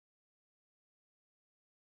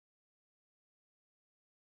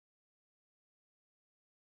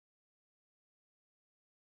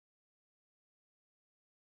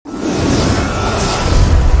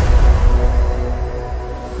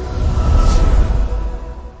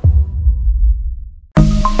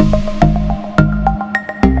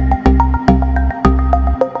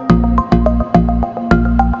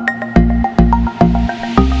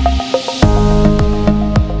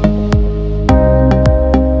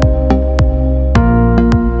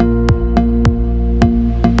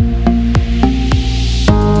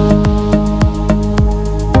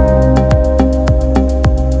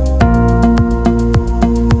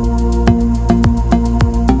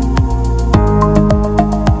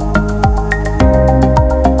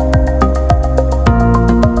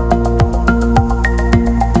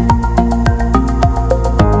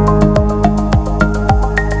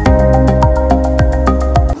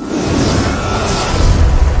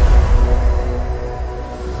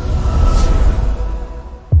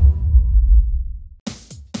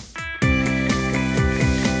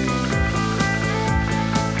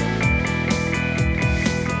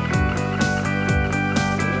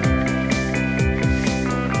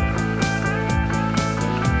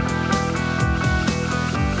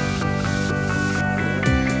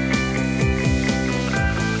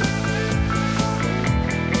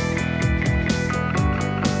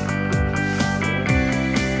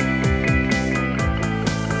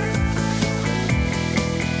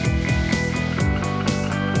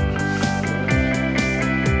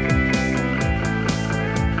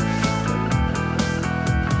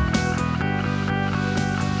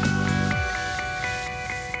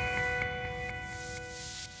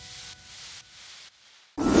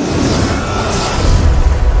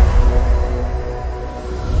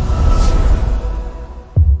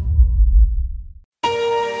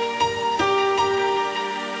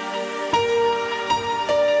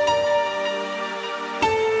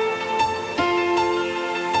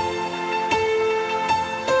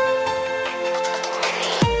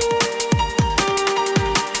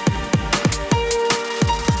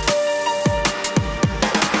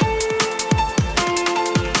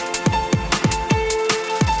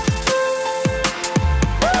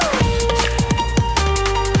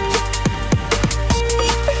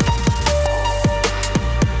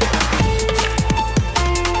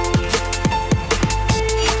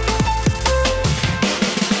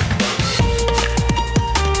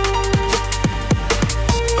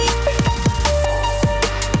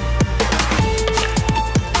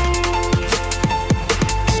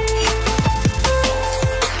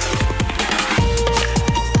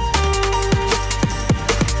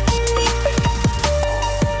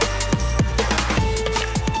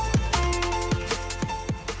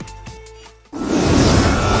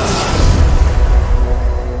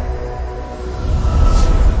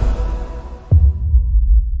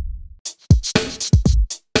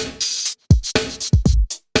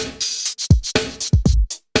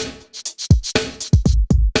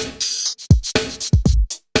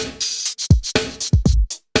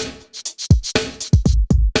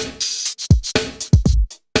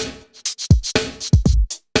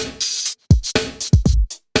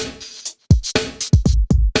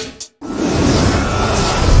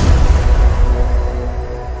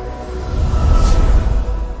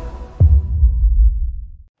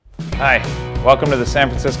Hi, welcome to the San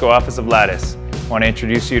Francisco office of Lattis. I want to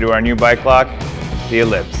introduce you to our new bike lock, the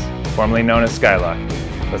Ellipse, formerly known as Skylock.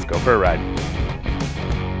 Let's go for a ride.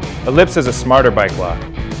 Ellipse is a smarter bike lock.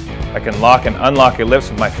 I can lock and unlock Ellipse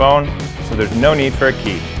with my phone, so there's no need for a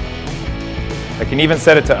key. I can even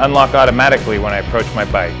set it to unlock automatically when I approach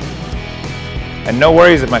my bike. And no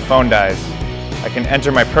worries if my phone dies. I can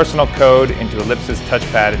enter my personal code into Ellipse's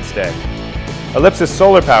touchpad instead. Ellipse is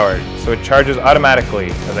solar powered, so it charges automatically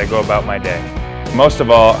as I go about my day. Most of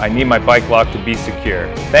all, I need my bike lock to be secure.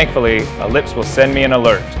 Thankfully, Ellipse will send me an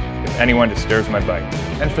alert if anyone disturbs my bike.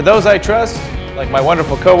 And for those I trust, like my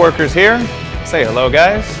wonderful co-workers here, say hello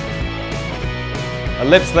guys.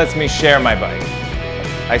 Ellipse lets me share my bike.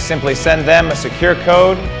 I simply send them a secure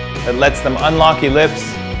code that lets them unlock Ellipse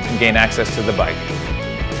and gain access to the bike.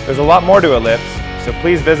 There's a lot more to Ellipse, so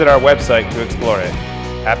please visit our website to explore it.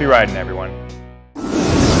 Happy riding, everyone.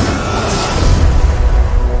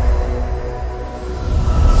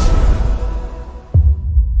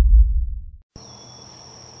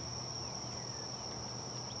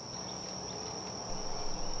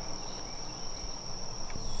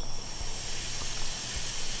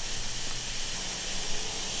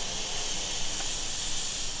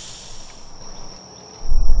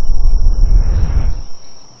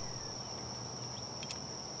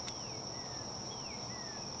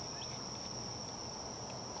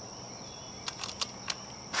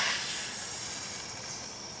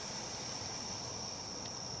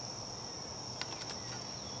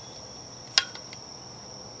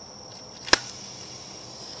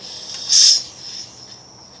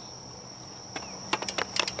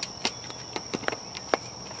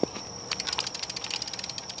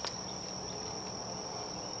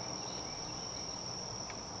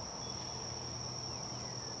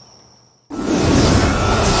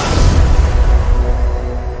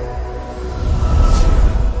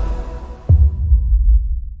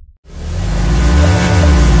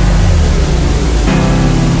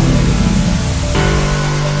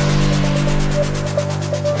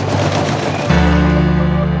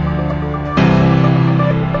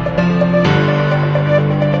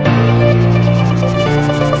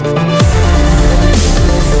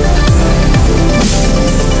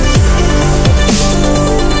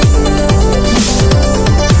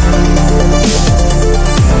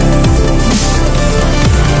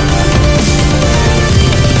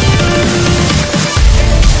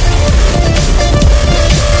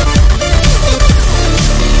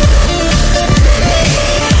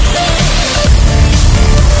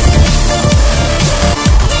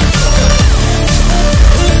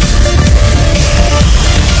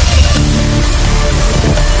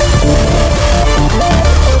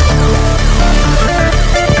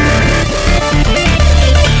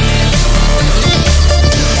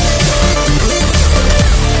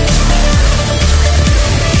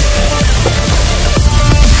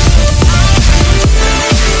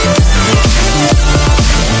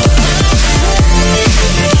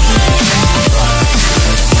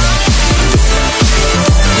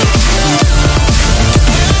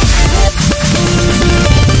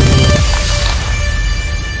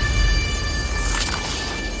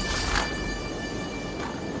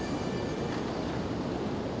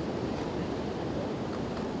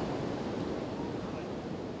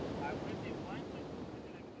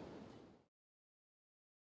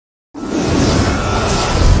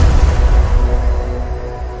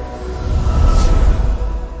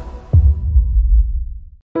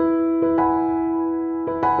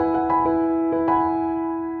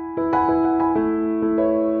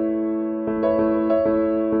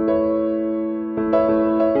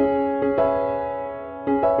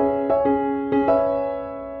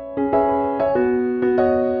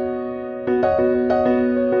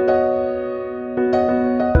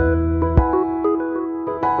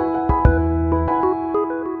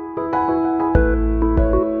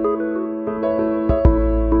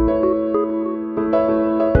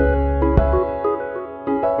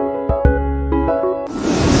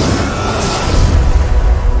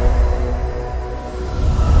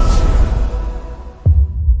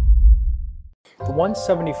 The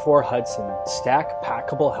 174 Hudson Stack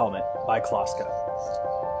Packable Helmet by Closca.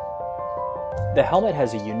 The helmet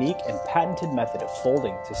has a unique and patented method of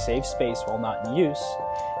folding to save space while not in use,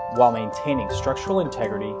 while maintaining structural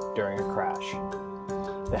integrity during a crash.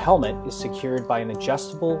 The helmet is secured by an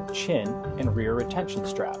adjustable chin and rear retention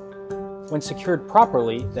strap. When secured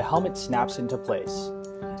properly, the helmet snaps into place.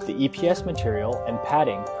 The EPS material and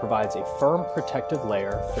padding provides a firm protective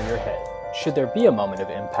layer for your head. Should there be a moment of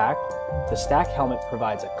impact, the stack helmet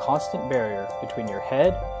provides a constant barrier between your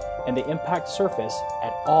head and the impact surface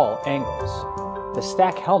at all angles. The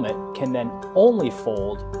stack helmet can then only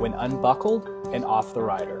fold when unbuckled and off the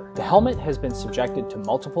rider. The helmet has been subjected to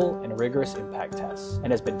multiple and rigorous impact tests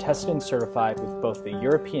and has been tested and certified with both the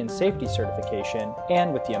European Safety Certification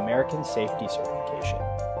and with the American Safety Certification.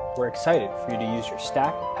 We're excited for you to use your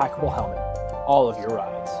stack packable helmet on all of your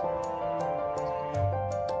rides.